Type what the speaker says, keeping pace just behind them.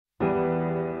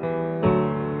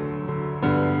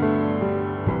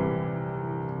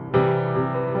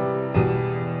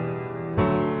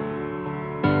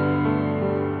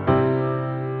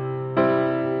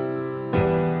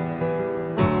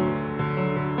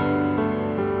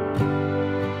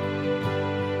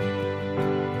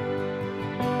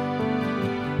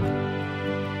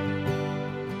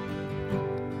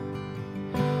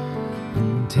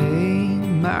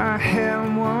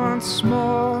hand once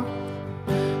more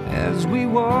as we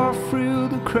walk through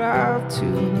the crowd to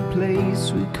the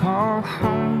place we call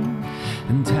home.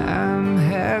 And time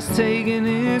has taken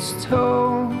its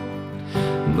toll,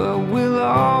 but we'll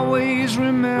always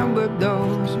remember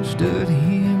those who stood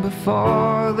here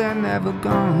before. They're never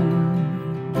gone,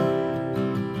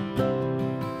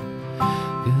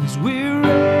 'cause we're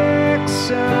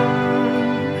Wrexham,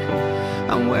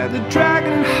 and where the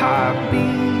dragon heart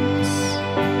beats,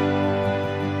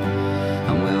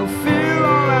 and we'll fill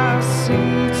all our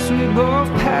seats with both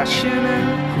passion and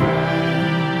pride.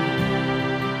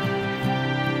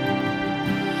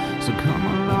 So come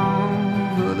along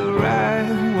for the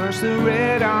ride, watch the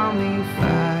Red Army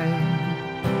fight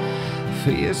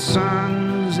for your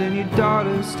sons and your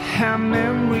daughters to have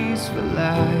memories for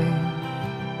life.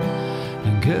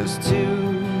 And 'cause two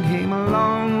came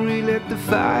along, relit the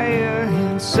fire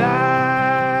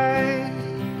inside.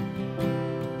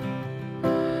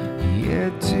 Yeah,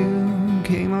 two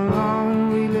came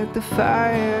along, relit the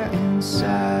fire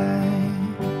inside.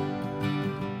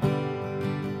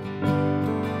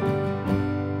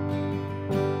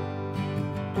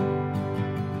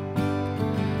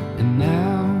 And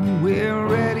now we're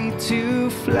ready to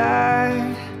fly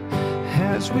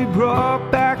as we brought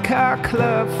back our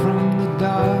club from the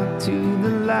dark to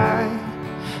the light.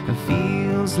 It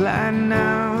feels like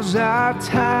now's our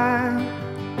time,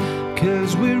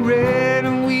 'cause we're red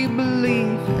and we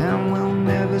believe, and we'll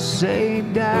never say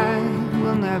die,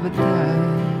 we'll never die.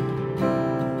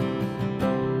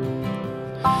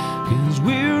 'Cause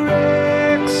we're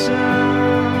Wrexham,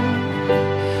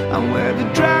 and where the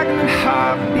dragon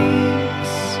heart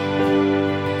beats,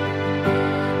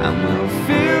 and we'll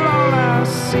fill all our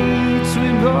seats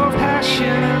with both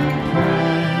passion and pride.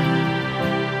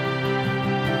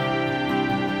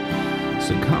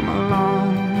 So come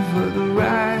along for the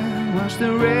ride, watch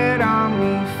the Red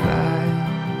Army fight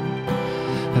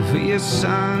for your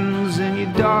sons and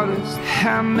your daughters,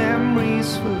 have memories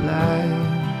for life.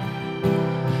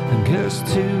 And 'cause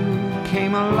two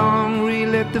came along,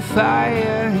 relit the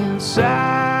fire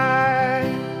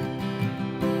inside.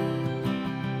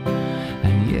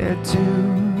 And yeah,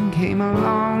 two came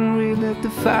along, relit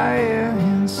the fire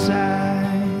inside.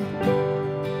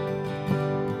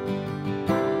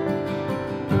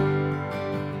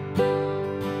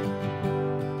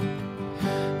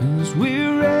 'Cause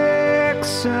we're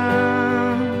Wrexham,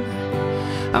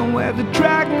 and where the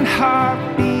dragon heart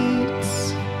beats,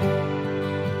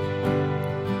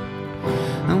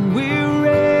 and we're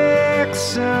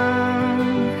Wrexham,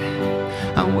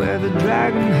 and where the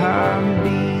dragon heart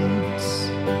beats,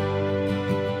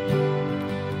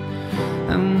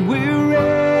 and we're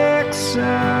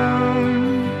Wrexham,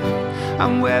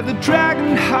 and where the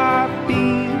dragon heart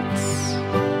beats,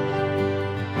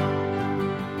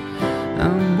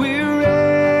 and we're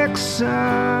Wrexham,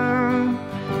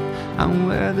 and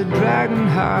where the dragon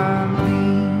heart beats.